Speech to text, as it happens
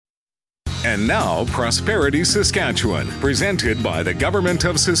And now, Prosperity Saskatchewan, presented by the Government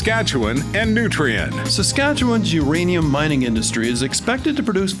of Saskatchewan and Nutrien. Saskatchewan's uranium mining industry is expected to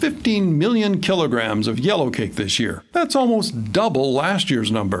produce 15 million kilograms of yellowcake this year. That's almost double last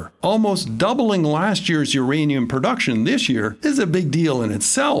year's number. Almost doubling last year's uranium production this year is a big deal in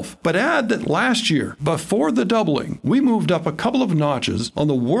itself. But add that last year, before the doubling, we moved up a couple of notches on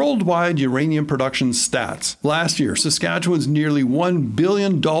the worldwide uranium production stats. Last year, Saskatchewan's nearly $1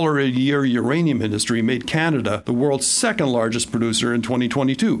 billion a year uranium industry made Canada the world's second largest producer in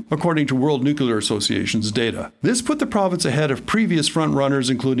 2022, according to World Nuclear Association's data. This put the province ahead of previous front-runners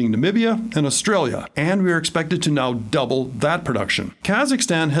including Namibia and Australia, and we are expected to now double that production.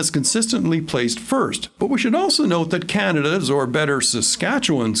 Kazakhstan has consistently placed first, but we should also note that Canada's, or better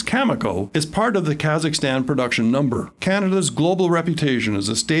Saskatchewan's, Cameco is part of the Kazakhstan production number. Canada's global reputation as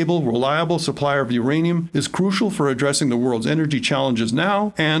a stable, reliable supplier of uranium is crucial for addressing the world's energy challenges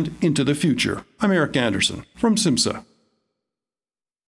now and into the future. I'm Eric Anderson from SIMSA.